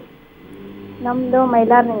ದೇವ್ರು ಯಾವುದು? ನಮ್ದು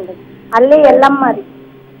ಮೈಲಾರನಿಂದ. ಅಲ್ಲಿ ಎಲ್ಲಮ್ಮ ರೀ.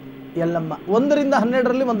 ಎಲ್ಲಮ್ಮ. 1 ರಿಂದ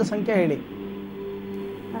 12ರಲ್ಲಿ ಒಂದು ಸಂಖ್ಯೆ ಹೇಳಿ.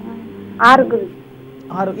 6 ಗುರುಜಿ.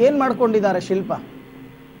 6. ಏನ್ ಮಾಡ್ಕೊಂಡಿದ್ದಾರೆ ಶಿಲ್ಪ?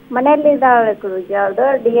 ಮನೆಯಲ್ಲಿ ಇದ್ದಾಳೆ ಗುರುಜಿ. ಅವ್ರದ್ದು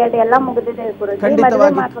ಡಿ.ಎಡ್ ಎಲ್ಲ ಮುಗಿದಿದೆ ಗುರುಜಿ.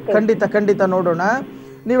 ಖಂಡಿತ ನೋಡೋಣ.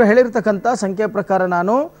 ನೀವು ಹೇಳಿರ್ತಕ್ಕಂಥ ಸಂಖ್ಯೆ ಪ್ರಕಾರ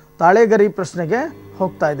ನಾನು ತಾಳೆಗರಿ ಪ್ರಶ್ನೆಗೆ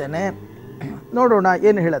ಹೋಗ್ತಾ ಇದ್ದೇನೆ. ನೋಡೋಣ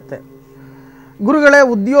ಏನು ಹೇಳುತ್ತೆ. ಗುರುಗಳೇ,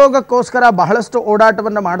 ಉದ್ಯೋಗಕ್ಕೋಸ್ಕರ ಬಹಳಷ್ಟು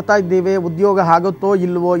ಓಡಾಟವನ್ನು ಮಾಡ್ತಾ ಇದ್ದೀವಿ. ಉದ್ಯೋಗ ಆಗುತ್ತೋ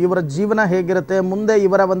ಇಲ್ವೋ, ಇವರ ಜೀವನ ಹೇಗಿರುತ್ತೆ, ಮುಂದೆ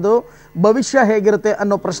ಇವರ ಒಂದು ಭವಿಷ್ಯ ಹೇಗಿರುತ್ತೆ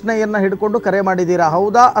ಅನ್ನೋ ಪ್ರಶ್ನೆಯನ್ನು ಹಿಡ್ಕೊಂಡು ಕರೆ ಮಾಡಿದ್ದೀರಾ,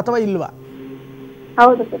 ಹೌದಾ ಅಥವಾ ಇಲ್ವಾ?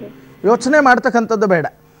 ಹೌದು. ಯೋಚನೆ ಮಾಡ್ತಕ್ಕಂಥದ್ದು ಬೇಡ.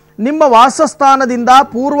 ನಿಮ್ಮ ವಾಸಸ್ಥಾನದಿಂದ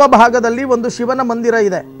ಪೂರ್ವ ಭಾಗದಲ್ಲಿ ಒಂದು ಶಿವನ ಮಂದಿರ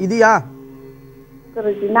ಇದೆಯಾ?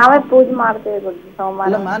 ನಾವೇ ಪೂಜೆ ಮಾಡ್ತೇವೆ.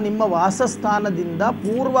 ಅಲ್ಲಮ್ಮ, ನಿಮ್ಮ ವಾಸಸ್ಥಾನದಿಂದ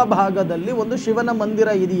ಪೂರ್ವ ಭಾಗದಲ್ಲಿ ಒಂದು ಶಿವನ ಮಂದಿರ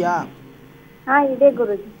ಇದೆಯಾ? ಇದೆ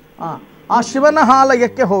ಗುರುಜಿ. ಆ ಶಿವನ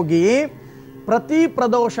ಆಲಯಕ್ಕೆ ಹೋಗಿ ಪ್ರತಿ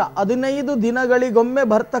ಪ್ರದೋಷ 15 ದಿನಗಳಿಗೊಮ್ಮೆ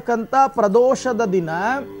ಬರ್ತಕ್ಕಂಥ ಪ್ರದೋಷದ ದಿನ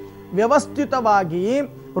ವ್ಯವಸ್ಥಿತವಾಗಿ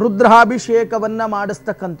ರುದ್ರಾಭಿಷೇಕವನ್ನ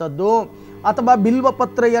ಮಾಡಿಸ್ತಕ್ಕಂಥದ್ದು ಅಥವಾ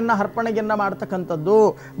ಬಿಲ್ವಪತ್ರೆಯನ್ನ ಅರ್ಪಣೆಯನ್ನ ಮಾಡ್ತಕ್ಕಂಥದ್ದು,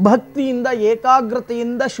 ಭಕ್ತಿಯಿಂದ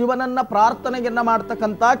ಏಕಾಗ್ರತೆಯಿಂದ ಶಿವನನ್ನ ಪ್ರಾರ್ಥನೆಯನ್ನ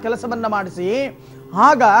ಮಾಡ್ತಕ್ಕಂಥ ಕೆಲಸವನ್ನ ಮಾಡಿಸಿ,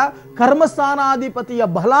 ಆಗ ಕರ್ಮಸ್ಥಾನಾಧಿಪತಿಯ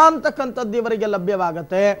ಬಲ ಅಂತಕ್ಕಂಥದ್ದು ಇವರಿಗೆ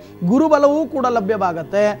ಲಭ್ಯವಾಗತ್ತೆ, ಗುರುಬಲವೂ ಕೂಡ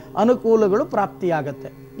ಲಭ್ಯವಾಗತ್ತೆ, ಅನುಕೂಲಗಳು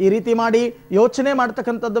ಪ್ರಾಪ್ತಿಯಾಗತ್ತೆ. ಈ ರೀತಿ ಮಾಡಿ ಯೋಚನೆ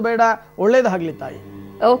ಮಾಡ್ತಕ್ಕಂಥದ್ದು ಬೇಡ. ಒಳ್ಳೇದಾಗ್ಲಿ ತಾಯಿ.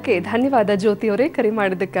 ಓಕೆ, ಧನ್ಯವಾದ ಜ್ಯೋತಿ ಅವರೇ ಕರೆ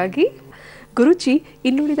ಮಾಡಿದ್ದಕ್ಕಾಗಿ. ಗುರುಜಿ,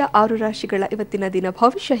 ಇನ್ನುಳಿದ 6 ರಾಶಿಗಳ ಇವತ್ತಿನ ದಿನ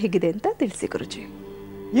ಭವಿಷ್ಯ ಹೇಗಿದೆ ಅಂತ ತಿಳಿಸಿ ಗುರುಜಿ.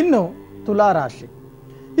 ಇನ್ನು ತುಲಾರಾಶಿ.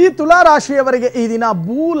 ಈ ತುಲಾರಾಶಿಯವರಿಗೆ ಈ ದಿನ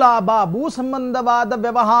ಭೂಲಾಭ, ಭೂ ಸಂಬಂಧವಾದ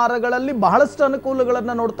ವ್ಯವಹಾರಗಳಲ್ಲಿ ಬಹಳಷ್ಟು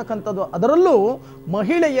ಅನುಕೂಲಗಳನ್ನು ನೋಡ್ತಕ್ಕಂಥದ್ದು, ಅದರಲ್ಲೂ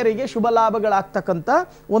ಮಹಿಳೆಯರಿಗೆ ಶುಭ ಲಾಭಗಳಾಗ್ತಕ್ಕಂಥ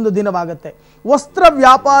ಒಂದು ದಿನವಾಗುತ್ತೆ. ವಸ್ತ್ರ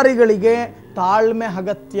ವ್ಯಾಪಾರಿಗಳಿಗೆ ತಾಳ್ಮೆ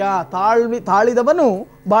ಅಗತ್ಯ. ತಾಳಿದವನು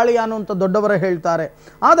ಬಾಳಿಯಾನು ಅಂತ ದೊಡ್ಡವರು ಹೇಳ್ತಾರೆ.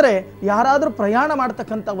 ಆದರೆ ಯಾರಾದರೂ ಪ್ರಯಾಣ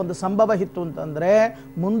ಮಾಡ್ತಕ್ಕಂಥ ಒಂದು ಸಂಭವ ಇತ್ತು ಅಂತಂದರೆ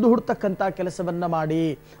ಮುಂದೂಡ್ತಕ್ಕಂಥ ಕೆಲಸವನ್ನ ಮಾಡಿ.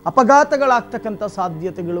 ಅಪಘಾತಗಳಾಗ್ತಕ್ಕಂಥ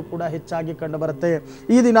ಸಾಧ್ಯತೆಗಳು ಕೂಡ ಹೆಚ್ಚಾಗಿ ಕಂಡುಬರುತ್ತೆ.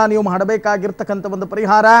 ಈ ದಿನ ನೀವು ಮಾಡಬೇಕಾಗಿರ್ತಕ್ಕಂಥ ಒಂದು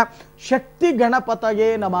ಪರಿಹಾರ, ಶಕ್ತಿ ಗಣಪತಯೇ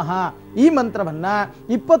ನಮಃ ಈ ಮಂತ್ರವನ್ನ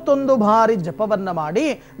 21 ಬಾರಿ ಜಪವನ್ನ ಮಾಡಿ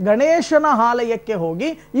ಗಣೇಶನ ಆಲಯಕ್ಕೆ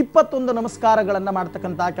ಹೋಗಿ 21 ನಮಸ್ಕಾರಗಳನ್ನು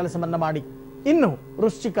ಮಾಡ್ತಕ್ಕಂಥ ಕೆಲಸವನ್ನ ಮಾಡಿ. ಇನ್ನು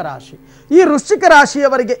ವೃಶ್ಚಿಕ ರಾಶಿ. ಈ ವೃಶ್ಚಿಕ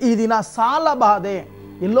ರಾಶಿಯವರಿಗೆ ಈ ದಿನ ಸಾಲ ಬಾಧೆ,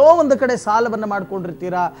 ಎಲ್ಲೋ ಒಂದು ಕಡೆ ಸಾಲವನ್ನು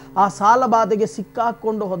ಮಾಡ್ಕೊಂಡಿರ್ತೀರಾ, ಆ ಸಾಲ ಬಾಧೆಗೆ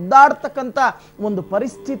ಸಿಕ್ಕಾಕೊಂಡು ಒದ್ದಾಡ್ತಕ್ಕಂಥ ಒಂದು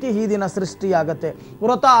ಪರಿಸ್ಥಿತಿ ಈ ದಿನ ಸೃಷ್ಟಿಯಾಗತ್ತೆ.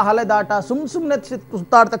 ವ್ರತ ಹಲೆದಾಟ, ಸುಮ್ಮನೆ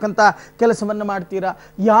ಸುತ್ತಾಡ್ತಕ್ಕಂಥ ಕೆಲಸವನ್ನು ಮಾಡ್ತೀರಾ.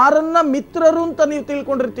 ಯಾರನ್ನ ಮಿತ್ರರು ಅಂತ ನೀವು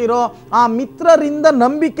ತಿಳ್ಕೊಂಡಿರ್ತೀರೋ ಆ ಮಿತ್ರರಿಂದ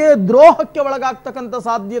ನಂಬಿಕೆ ದ್ರೋಹಕ್ಕೆ ಒಳಗಾಗ್ತಕ್ಕಂಥ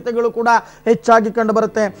ಸಾಧ್ಯತೆಗಳು ಕೂಡ ಹೆಚ್ಚಾಗಿ ಕಂಡು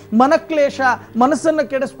ಬರುತ್ತೆ. ಮನಕ್ಲೇಶ, ಮನಸ್ಸನ್ನು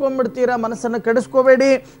ಕೆಡಿಸ್ಕೊಂಡ್ಬಿಡ್ತೀರಾ. ಮನಸ್ಸನ್ನು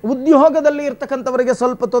ಕೆಡಿಸ್ಕೋಬೇಡಿ. ಉದ್ಯೋಗದಲ್ಲಿ ಇರ್ತಕ್ಕಂಥವರಿಗೆ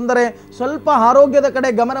ಸ್ವಲ್ಪ ತೊಂದರೆ, ಸ್ವಲ್ಪ ಆರೋಗ್ಯದ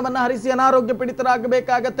ಕಡೆ ಗಮನವನ್ನು ಹರಿಸಿ ಅನಾರೋಗ್ಯ ಪೀಡಿತರಾಗಬೇಕು.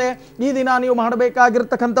 ಈ ದಿನ ನೀವು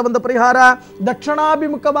ಮಾಡಬೇಕಾಗಿರ್ತಕ್ಕಂಥ ಒಂದು ಪರಿಹಾರ,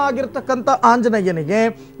 ದಕ್ಷಿಣಾಭಿಮುಖವಾಗಿರ್ತಕ್ಕಂಥ ಆಂಜನೇಯನಿಗೆ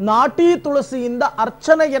ನಾಟಿ ತುಳಸಿಯಿಂದ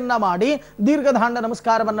ಅರ್ಚನೆಯನ್ನ ಮಾಡಿ ದೀರ್ಘದಾಂಡ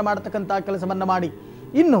ನಮಸ್ಕಾರವನ್ನ ಮಾಡತಕ್ಕಂಥ ಕೆಲಸವನ್ನ ಮಾಡಿ.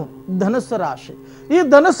 ಇನ್ನು ಧನುಸ್ಸು ರಾಶಿ. ಈ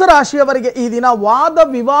ಧನುಸ್ಸು ರಾಶಿಯವರಿಗೆ ಈ ದಿನ ವಾದ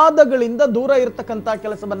ವಿವಾದಗಳಿಂದ ದೂರ ಇರತಕ್ಕಂಥ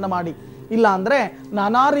ಕೆಲಸವನ್ನ ಮಾಡಿ. ಇಲ್ಲ ಅಂದ್ರೆ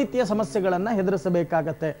ನಾನಾ ರೀತಿಯ ಸಮಸ್ಯೆಗಳನ್ನ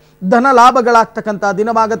ಎದುರಿಸಬೇಕಾಗತ್ತೆ. ಧನ ಲಾಭಗಳಾಗ್ತಕ್ಕಂಥ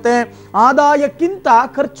ದಿನವಾಗತ್ತೆ. ಆದಾಯಕ್ಕಿಂತ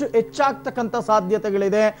ಖರ್ಚು ಹೆಚ್ಚಾಗ್ತಕ್ಕಂಥ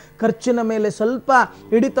ಸಾಧ್ಯತೆಗಳಿದೆ. ಖರ್ಚಿನ ಮೇಲೆ ಸ್ವಲ್ಪ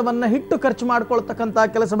ಹಿಡಿತವನ್ನ ಇಟ್ಟು ಖರ್ಚು ಮಾಡ್ಕೊಳ್ತಕ್ಕಂಥ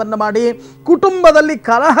ಕೆಲಸವನ್ನ ಮಾಡಿ. ಕುಟುಂಬದಲ್ಲಿ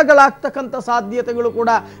ಕಲಹಗಳಾಗ್ತಕ್ಕಂಥ ಸಾಧ್ಯತೆಗಳು ಕೂಡ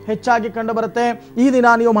ಹೆಚ್ಚಾಗಿ ಕಂಡು ಬರುತ್ತೆ. ಈ ದಿನ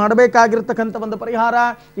ನೀವು ಮಾಡಬೇಕಾಗಿರ್ತಕ್ಕಂಥ ಒಂದು ಪರಿಹಾರ,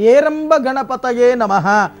 ಏರಂಬ ಗಣಪತಯೇ ನಮಃ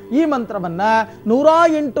ಈ ಮಂತ್ರವನ್ನ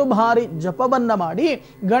 108 ಬಾರಿ ಜಪವನ್ನ ಮಾಡಿ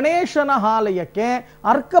ಗಣೇಶನ ಆಲಯಕ್ಕೆ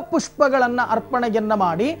ಅರ್ಕ ಪುಷ್ಪಗಳ ಅರ್ಪಣೆಯನ್ನ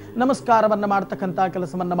ಮಾಡಿ ನಮಸ್ಕಾರವನ್ನ ಮಾಡ್ತಕ್ಕಂಥ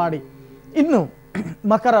ಕೆಲಸವನ್ನ ಮಾಡಿ. ಇನ್ನು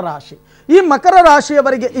ಮಕರ ರಾಶಿ. ಈ ಮಕರ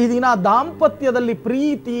ರಾಶಿಯವರಿಗೆ ಈ ದಿನ ದಾಂಪತ್ಯದಲ್ಲಿ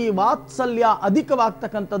ಪ್ರೀತಿ ವಾತ್ಸಲ್ಯ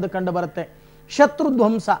ಅಧಿಕವಾಗ್ತಕ್ಕಂಥದ್ದು ಕಂಡು ಬರುತ್ತೆ. ಶತ್ರು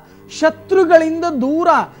ಧ್ವಂಸ, ಶತ್ರುಗಳಿಂದ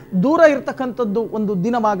ದೂರ ಇರ್ತಕ್ಕಂಥದ್ದು ಒಂದು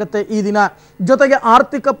ದಿನವಾಗುತ್ತೆ ಈ ದಿನ. ಜೊತೆಗೆ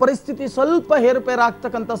ಆರ್ಥಿಕ ಪರಿಸ್ಥಿತಿ ಸ್ವಲ್ಪ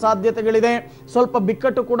ಹೇರುಪೇರಾಗ್ತಕ್ಕಂಥ ಸಾಧ್ಯತೆಗಳಿದೆ, ಸ್ವಲ್ಪ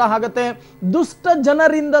ಬಿಕ್ಕಟ್ಟು ಕೂಡ ಆಗತ್ತೆ. ದುಷ್ಟ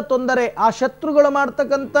ಜನರಿಂದ ತೊಂದರೆ, ಆ ಶತ್ರುಗಳು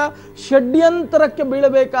ಮಾಡ್ತಕ್ಕಂಥ ಷಡ್ಯಂತರಕ್ಕೆ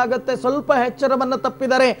ಬೀಳಬೇಕಾಗತ್ತೆ. ಸ್ವಲ್ಪ ಎಚ್ಚರವನ್ನು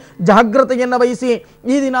ತಪ್ಪಿದರೆ ಜಾಗ್ರತೆಯನ್ನು ವಹಿಸಿ.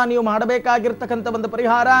 ಈ ದಿನ ನೀವು ಮಾಡಬೇಕಾಗಿರ್ತಕ್ಕಂಥ ಒಂದು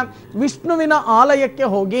ಪರಿಹಾರ, ವಿಷ್ಣುವಿನ ಆಲಯಕ್ಕೆ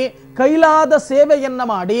ಹೋಗಿ ಕೈಲಾದ ಸೇವೆಯನ್ನ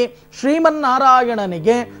ಮಾಡಿ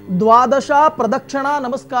ಶ್ರೀಮನ್ನಾರಾಯಣನಿಗೆ 12 ಪ್ರದಕ್ಷಿಣಾ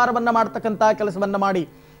ನಮಸ್ಕಾರವನ್ನ ಮಾಡ್ತಕ್ಕಂಥ ಕೆಲಸವನ್ನ ಮಾಡಿ.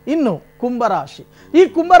 ಇನ್ನು ಕುಂಭರಾಶಿ, ಈ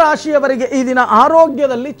ಕುಂಭರಾಶಿಯವರಿಗೆ ಈ ದಿನ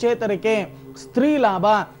ಆರೋಗ್ಯದಲ್ಲಿ ಚೇತರಿಕೆ, ಸ್ತ್ರೀ ಲಾಭ.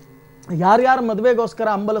 ಯಾರ್ಯಾರು ಮದುವೆಗೋಸ್ಕರ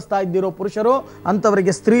ಹಂಬಲಿಸ್ತಾ ಇದ್ದೀರೋ ಪುರುಷರು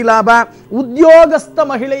ಅಂಥವರಿಗೆ ಸ್ತ್ರೀ ಲಾಭ. ಉದ್ಯೋಗಸ್ಥ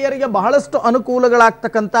ಮಹಿಳೆಯರಿಗೆ ಬಹಳಷ್ಟು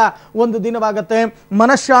ಅನುಕೂಲಗಳಾಗ್ತಕ್ಕಂಥ ಒಂದು ದಿನವಾಗತ್ತೆ.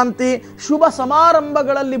 ಮನಃಶಾಂತಿ, ಶುಭ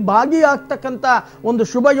ಸಮಾರಂಭಗಳಲ್ಲಿ ಭಾಗಿಯಾಗ್ತಕ್ಕಂಥ ಒಂದು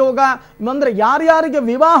ಶುಭ ಯೋಗ. ಅಂದರೆ ಯಾರ್ಯಾರಿಗೆ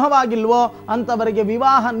ವಿವಾಹವಾಗಿಲ್ವೋ ಅಂಥವರಿಗೆ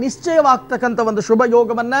ವಿವಾಹ ನಿಶ್ಚಯವಾಗ್ತಕ್ಕಂಥ ಒಂದು ಶುಭ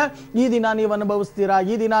ಯೋಗವನ್ನ ಈ ದಿನ ನೀವು ಅನುಭವಿಸ್ತೀರಾ.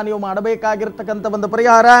 ಈ ದಿನ ನೀವು ಮಾಡಬೇಕಾಗಿರ್ತಕ್ಕಂಥ ಒಂದು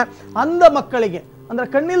ಪರಿಹಾರ, ಅಂಧ ಮಕ್ಕಳಿಗೆ ಅಂದ್ರೆ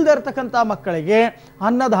ಕಣ್ಣಿಲ್ದೇ ಇರತಕ್ಕಂಥ ಮಕ್ಕಳಿಗೆ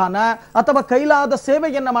ಅನ್ನದಾನ ಅಥವಾ ಕೈಲಾದ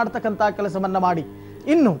ಸೇವೆಯನ್ನ ಮಾಡ್ತಕ್ಕಂಥ ಕೆಲಸವನ್ನ ಮಾಡಿ.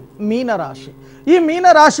 ಇನ್ನು ಮೀನರಾಶಿ, ಈ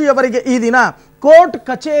ಮೀನರಾಶಿಯವರಿಗೆ ಈ ದಿನ ಕೋರ್ಟ್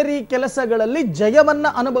ಕಚೇರಿ ಕೆಲಸಗಳಲ್ಲಿ ಜಯವನ್ನ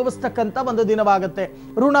ಅನುಭವಿಸ್ತಕ್ಕಂಥ ಒಂದು ದಿನವಾಗುತ್ತೆ.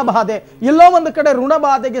 ಋಣಬಾಧೆ, ಎಲ್ಲೋ ಒಂದು ಕಡೆ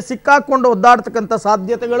ಋಣಬಾಧೆಗೆ ಸಿಕ್ಕಾಕೊಂಡು ಒದ್ದಾಡ್ತಕ್ಕಂಥ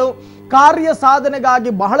ಸಾಧ್ಯತೆಗಳು. ಕಾರ್ಯ ಸಾಧನೆಗಾಗಿ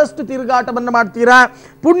ಬಹಳಷ್ಟು ತಿರುಗಾಟವನ್ನು ಮಾಡ್ತೀರಾ.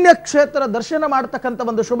 ಪುಣ್ಯಕ್ಷೇತ್ರ ದರ್ಶನ ಮಾಡ್ತಕ್ಕಂಥ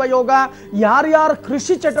ಒಂದು ಶುಭ ಯೋಗ. ಯಾರ್ಯಾರು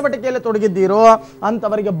ಕೃಷಿ ಚಟುವಟಿಕೆಯಲ್ಲಿ ತೊಡಗಿದ್ದೀರೋ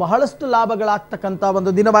ಅಂಥವರಿಗೆ ಬಹಳಷ್ಟು ಲಾಭಗಳಾಗ್ತಕ್ಕಂಥ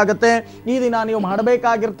ಒಂದು ದಿನವಾಗುತ್ತೆ. ಈ ದಿನ ನೀವು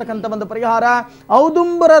ಮಾಡಬೇಕಾಗಿರ್ತಕ್ಕಂಥ ಒಂದು ಪರಿಹಾರ,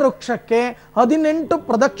 ಔದುಂಬರ ವೃಕ್ಷಕ್ಕೆ 18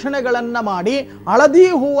 ಪ್ರದಕ್ಷಿಣೆಗಳನ್ನ ಮಾಡಿ ಹಳದಿ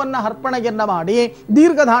ಹೂವನ್ನ ಅರ್ಪಣೆಯನ್ನ ಮಾಡಿ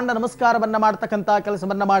ದೀರ್ಘದಾಂಡ ನಮಸ್ಕಾರವನ್ನ ಮಾಡ್ತಕ್ಕಂಥ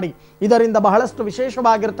ಕೆಲಸವನ್ನ ಮಾಡಿ. ಇದರಿಂದ ಬಹಳಷ್ಟು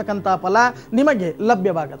ವಿಶೇಷವಾಗಿರ್ತಕ್ಕಂಥ ಫಲ ನಿಮಗೆ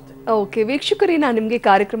ಲಭ್ಯವಾಗುತ್ತೆ. ಓಕೆ ವೀಕ್ಷಕರೇ, ನಾನು ನಿಮಗೆ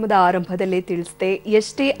ಕಾರ್ಯಕ್ರಮದ ಆರಂಭದಲ್ಲೇ ತಿಳಿಸಿದೆ,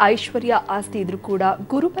 ಎಷ್ಟೇ ಐಶ್ವರ್ಯ ಆಸ್ತಿ ಇದ್ರೂ ಕೂಡ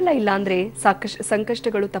ಗುರುಬಲ ಇಲ್ಲ ಅಂದ್ರೆ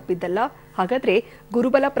ಸಂಕಷ್ಟಗಳು ತಪ್ಪಿದ್ದಲ್ಲ. ಹಾಗಾದ್ರೆ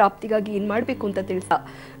ಗುರುಬಲ ಪ್ರಾಪ್ತಿಗಾಗಿ ಏನ್ ಮಾಡ್ಬೇಕು ಅಂತ ತಿಳಿಸ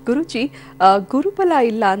ಗುರುಜಿ, ಗುರುಬಲ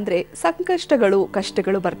ಇಲ್ಲ ಅಂದ್ರೆ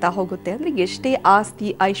ಕಷ್ಟಗಳು ಬರ್ತಾ ಹೋಗುತ್ತೆ. ಅಂದ್ರೆ ಎಷ್ಟೇ ಆಸ್ತಿ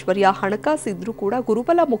ಐಶ್ವರ್ಯ ಹಣಕಾಸು ಇದ್ರೂ ಕೂಡ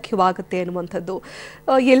ಗುರುಬಲ ಮುಖ್ಯವಾಗುತ್ತೆ ಅನ್ನುವಂಥದ್ದು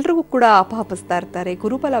ಎಲ್ರಿಗೂ ಕೂಡ ಅಪಹಪಿಸ್ತಾ ಇರ್ತಾರೆ.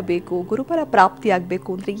 ಗುರುಬಲ ಬೇಕು, ಗುರುಬಲ ಪ್ರಾಪ್ತಿ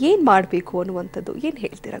ಆಗ್ಬೇಕು ಅಂದ್ರೆ ಏನ್ ಮಾಡ್ಬೇಕು ಅನ್ನುವಂಥದ್ದು ಏನ್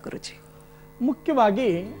ಹೇಳ್ತೀರಾ ಗುರುಜಿ? ಮುಖ್ಯವಾಗಿ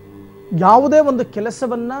ಯಾವುದೇ ಒಂದು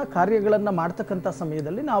ಕೆಲಸವನ್ನ ಕಾರ್ಯಗಳನ್ನ ಮಾಡ್ತಕ್ಕಂಥ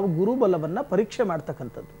ಸಮಯದಲ್ಲಿ ನಾವು ಗುರುಬಲವನ್ನ ಪರೀಕ್ಷೆ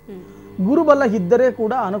ಮಾಡ್ತಕ್ಕಂಥದ್ದು. ಗುರುಬಲ ಇದ್ದರೆ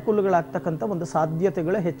ಕೂಡ ಅನುಕೂಲಗಳಾಗ್ತಕ್ಕಂಥ ಒಂದು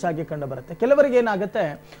ಸಾಧ್ಯತೆಗಳು ಹೆಚ್ಚಾಗಿ ಕಂಡು ಬರುತ್ತೆ. ಕೆಲವರಿಗೆ ಏನಾಗುತ್ತೆ,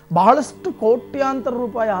 ಬಹಳಷ್ಟು ಕೋಟ್ಯಾಂತರ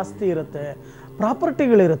ರೂಪಾಯಿ ಆಸ್ತಿ ಇರುತ್ತೆ,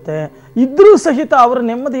 ಪ್ರಾಪರ್ಟಿಗಳಿರುತ್ತೆ, ಇದ್ರೂ ಸಹಿತ ಅವರು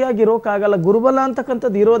ನೆಮ್ಮದಿಯಾಗಿ ಇರೋಕ್ಕಾಗಲ್ಲ. ಗುರುಬಲ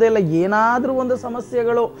ಅಂತಕ್ಕಂಥದ್ದು ಇರೋದೇ ಇಲ್ಲ. ಏನಾದರೂ ಒಂದು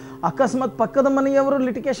ಸಮಸ್ಯೆಗಳು, ಅಕಸ್ಮಾತ್ ಪಕ್ಕದ ಮನೆಯವರು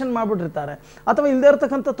ಲಿಟಿಗೇಷನ್ ಮಾಡಿಬಿಟ್ಟಿರ್ತಾರೆ, ಅಥವಾ ಇಲ್ಲದೆ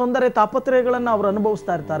ಇರತಕ್ಕಂಥ ತೊಂದರೆ ತಾಪತ್ರಯಗಳನ್ನು ಅವರು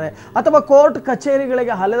ಅನುಭವಿಸ್ತಾ ಇರ್ತಾರೆ, ಅಥವಾ ಕೋರ್ಟ್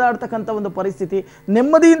ಕಚೇರಿಗಳಿಗೆ ಅಲೆದಾಡ್ತಕ್ಕಂಥ ಒಂದು ಪರಿಸ್ಥಿತಿ,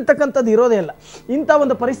 ನೆಮ್ಮದಿ ಅಂತಕ್ಕಂಥದ್ದು ಇರೋದೇ ಇಲ್ಲ. ಇಂಥ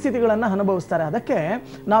ಒಂದು ಪರಿಸ್ಥಿತಿಗಳನ್ನು ಅನುಭವಿಸ್ತಾರೆ. ಅದಕ್ಕೆ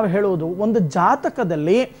ನಾವು ಹೇಳುವುದು, ಒಂದು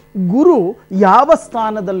ಜಾತಕದಲ್ಲಿ ಗುರು ಯಾವ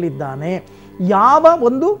ಸ್ಥಾನದಲ್ಲಿದ್ದಾನೆ, ಯಾವ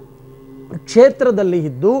ಒಂದು ಕ್ಷೇತ್ರದಲ್ಲಿ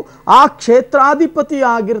ಇದ್ದು ಆ ಕ್ಷೇತ್ರಾಧಿಪತಿ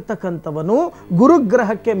ಆಗಿರ್ತಕ್ಕಂಥವನು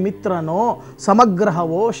ಗುರುಗ್ರಹಕ್ಕೆ ಮಿತ್ರನೋ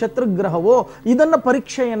ಸಮಗ್ರಹವೋ ಶತ್ರುಗ್ರಹವೋ ಇದನ್ನು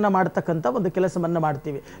ಪರೀಕ್ಷೆಯನ್ನ ಮಾಡ್ತಕ್ಕಂಥ ಒಂದು ಕೆಲಸವನ್ನ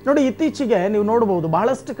ಮಾಡ್ತೀವಿ. ನೋಡಿ, ಇತ್ತೀಚೆಗೆ ನೀವು ನೋಡಬಹುದು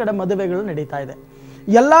ಬಹಳಷ್ಟು ಕಡೆ ಮದುವೆಗಳು ನಡೀತಾ ಇದೆ,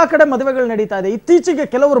 ಎಲ್ಲಾ ಕಡೆ ಮದುವೆಗಳು ನಡೀತಾ ಇದೆ. ಇತ್ತೀಚೆಗೆ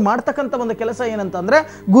ಕೆಲವರು ಮಾಡ್ತಕ್ಕಂಥ ಒಂದು ಕೆಲಸ ಏನಂತಂದ್ರೆ,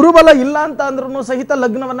 ಗುರುಬಲ ಇಲ್ಲ ಅಂತ ಅಂದ್ರೂ ಸಹಿತ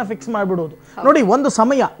ಲಗ್ನವನ್ನ ಫಿಕ್ಸ್ ಮಾಡಿಬಿಡುವುದು. ನೋಡಿ, ಒಂದು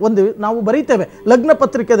ಸಮಯ ನಾವು ಬರೀತೇವೆ ಲಗ್ನ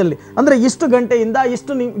ಪತ್ರಿಕೆಯಲ್ಲಿ, ಅಂದ್ರೆ ಇಷ್ಟು ಗಂಟೆಯಿಂದ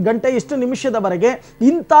ಇಷ್ಟು ನಿಮಿಷದವರೆಗೆ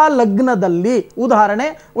ಇಂಥ ಲಗ್ನದಲ್ಲಿ, ಉದಾಹರಣೆ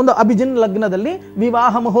ಒಂದು ಅಭಿಜಿನ್ ಲಗ್ನದಲ್ಲಿ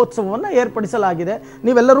ವಿವಾಹ ಮಹೋತ್ಸವವನ್ನು ಏರ್ಪಡಿಸಲಾಗಿದೆ,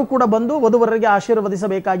 ನೀವೆಲ್ಲರೂ ಕೂಡ ಬಂದು ವಧುವರರಿಗೆ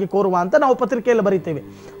ಆಶೀರ್ವದಿಸಬೇಕಾಗಿ ಕೋರುವ ಅಂತ ನಾವು ಪತ್ರಿಕೆಯಲ್ಲಿ ಬರೀತೇವೆ.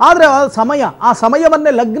 ಆದ್ರೆ ಆ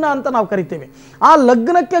ಸಮಯವನ್ನೇ ಲಗ್ನ ಅಂತ ನಾವು ಕರಿತೇವೆ. ಆ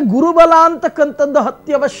ಲಗ್ನಕ್ಕೆ ಗುರುಬಲ ಅಂತಕ್ಕಂಥದ್ದು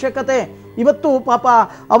ಅತ್ಯವಶ್ಯಕತೆ. ಇವತ್ತು ಪಾಪ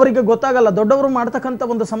ಅವರಿಗೆ ಗೊತ್ತಾಗಲ್ಲ, ದೊಡ್ಡವರು ಮಾಡ್ತಕ್ಕಂಥ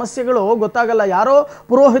ಒಂದು ಸಮಸ್ಯೆಗಳು ಗೊತ್ತಾಗಲ್ಲ. ಯಾರೋ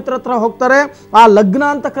ಪುರೋಹಿತರ ಹತ್ರ ಹೋಗ್ತಾರೆ, ಆ ಲಗ್ನ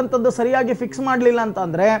ಅಂತಕ್ಕಂಥದ್ದು ಸರಿಯಾಗಿ ಫಿಕ್ಸ್ ಮಾಡಲಿಲ್ಲ ಅಂತ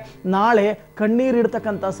ಅಂದ್ರೆ ನಾಳೆ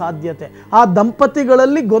ಕಣ್ಣೀರಿಡ್ತಕ್ಕಂಥ ಸಾಧ್ಯತೆ, ಆ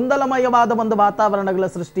ದಂಪತಿಗಳಲ್ಲಿ ಗೊಂದಲಮಯವಾದ ಒಂದು ವಾತಾವರಣಗಳ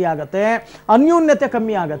ಸೃಷ್ಟಿಯಾಗತ್ತೆ, ಅನ್ಯೋನ್ಯತೆ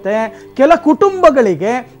ಕಮ್ಮಿ ಆಗತ್ತೆ. ಕೆಲ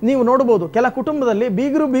ಕುಟುಂಬಗಳಿಗೆ ನೀವು ನೋಡಬಹುದು, ಕೆಲ ಕುಟುಂಬದಲ್ಲಿ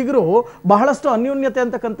ಬೀಗರು ಬಹಳಷ್ಟು ಅನ್ಯೋನ್ಯತೆ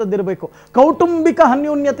ಅಂತಕ್ಕಂಥದ್ದು ಇರಬೇಕು. ಕೌಟುಂಬಿಕ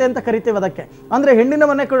ಅನ್ಯೋನ್ಯತೆ ಅಂತ ಕರಿತೇವೆ ಅದಕ್ಕೆ. ಅಂದ್ರೆ ಹೆಣ್ಣಿನ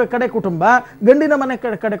ಮನೆ ಕಡೆ ಕುಟುಂಬ, ಗಂಡಿನ ಮನೆ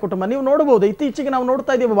ಕಡೆ ಕುಟುಂಬ. ನೀವು ನೋಡಬಹುದು, ಇತ್ತೀಚೆಗೆ ನಾವು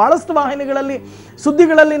ನೋಡ್ತಾ ಇದ್ದೇವೆ, ಬಹಳಷ್ಟು ವಾಹಿನಿಗಳಲ್ಲಿ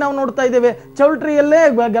ಸುದ್ದಿಗಳಲ್ಲಿ ನಾವು ನೋಡ್ತಾ ಇದ್ದೇವೆ, ಚೌಲ್ಟ್ರಿಯಲ್ಲೇ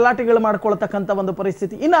ಗಲಾಟೆಗಳು ಮಾಡ್ಕೊಳ್ತಕ್ಕಂಥ ಒಂದು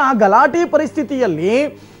ಪರಿಸ್ಥಿತಿ. ಇನ್ನು ಆ ಗಲಾಟೆ ಪರಿಸ್ಥಿತಿಯಲ್ಲಿ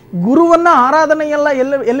ಗುರುವನ್ನ ಆರಾಧನೆಯೆಲ್ಲ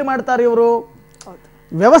ಎಲ್ಲಿ ಮಾಡ್ತಾರೆ ಇವರು?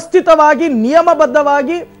 ವ್ಯವಸ್ಥಿತವಾಗಿ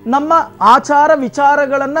ನಿಯಮಬದ್ಧವಾಗಿ ನಮ್ಮ ಆಚಾರ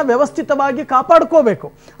ವಿಚಾರಗಳನ್ನ ವ್ಯವಸ್ಥಿತವಾಗಿ ಕಾಪಾಡ್ಕೋಬೇಕು.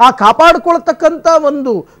 ಆ ಕಾಪಾಡ್ಕೊಳ್ತಕ್ಕಂಥ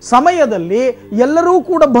ಒಂದು ಸಮಯದಲ್ಲಿ ಎಲ್ಲರೂ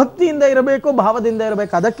ಕೂಡ ಭಕ್ತಿಯಿಂದ ಇರಬೇಕು, ಭಾವದಿಂದ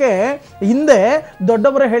ಇರಬೇಕು. ಅದಕ್ಕೆ ಹಿಂದೆ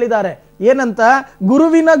ದೊಡ್ಡವರು ಹೇಳಿದ್ದಾರೆ ಏನಂತ,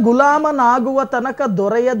 ಗುರುವಿನ ಗುಲಾಮನಾಗುವ ತನಕ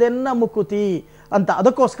ದೊರೆಯದೆನ್ನ ಮುಕುತಿ ಅಂತ.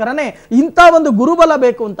 ಅದಕ್ಕೋಸ್ಕರನೇ ಇಂಥ ಒಂದು ಗುರುಬಲ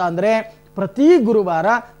ಬೇಕು ಅಂತ ಅಂದ್ರೆ ಪ್ರತಿ ಗುರುವಾರ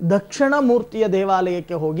ದಕ್ಷಿಣ ಮೂರ್ತಿಯ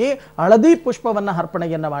ದೇವಾಲಯಕ್ಕೆ ಹೋಗಿ ಹಳದಿ ಪುಷ್ಪವನ್ನು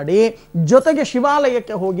ಅರ್ಪಣೆಯನ್ನ ಮಾಡಿ, ಜೊತೆಗೆ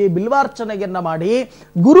ಶಿವಾಲಯಕ್ಕೆ ಹೋಗಿ ಬಿಲ್ವಾರ್ಚನೆಯನ್ನ ಮಾಡಿ,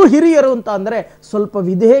 ಗುರು ಹಿರಿಯರು ಅಂತ ಅಂದ್ರೆ ಸ್ವಲ್ಪ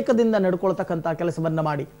ವಿಧೇಯಕದಿಂದ ನಡ್ಕೊಳ್ತಕ್ಕಂಥ ಕೆಲಸವನ್ನ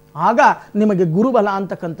ಮಾಡಿ. ಆಗ ನಿಮಗೆ ಗುರುಬಲ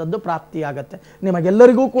ಅಂತಕ್ಕಂಥದ್ದು ಪ್ರಾಪ್ತಿಯಾಗತ್ತೆ.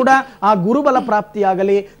 ನಿಮಗೆಲ್ಲರಿಗೂ ಕೂಡ ಆ ಗುರುಬಲ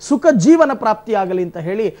ಪ್ರಾಪ್ತಿಯಾಗಲಿ, ಸುಖ ಜೀವನ ಪ್ರಾಪ್ತಿಯಾಗಲಿ ಅಂತ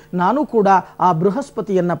ಹೇಳಿ ನಾನು ಕೂಡ ಆ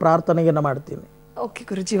ಬೃಹಸ್ಪತಿಯನ್ನ ಪ್ರಾರ್ಥನೆಯನ್ನ ಮಾಡ್ತೀನಿ. ಓಕೆ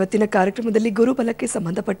ಗುರುಜಿ, ಇವತ್ತಿನ ಕಾರ್ಯಕ್ರಮದಲ್ಲಿ ಗುರುಬಲಕ್ಕೆ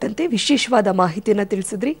ಸಂಬಂಧಪಟ್ಟಂತೆ ವಿಶೇಷವಾದ ಮಾಹಿತಿಯನ್ನು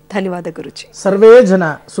ತಿಳಿಸಿದ್ರಿ. ಧನ್ಯವಾದ ಗುರುಜಿ. ಸರ್ವೇ ಜನ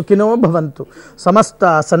ಸುಖಿನೋ ಭವಂತು, ಸಮಸ್ತ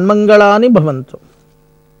ಸನ್ಮಂಗಳಾನಿ ಭವಂತು.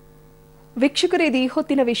 ವೀಕ್ಷಕರೇ, ಇದು ಈ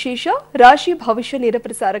ಹೊತ್ತಿನ ವಿಶೇಷ ರಾಶಿ ಭವಿಷ್ಯ ನೇರ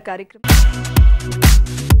ಪ್ರಸಾರ ಕಾರ್ಯಕ್ರಮ.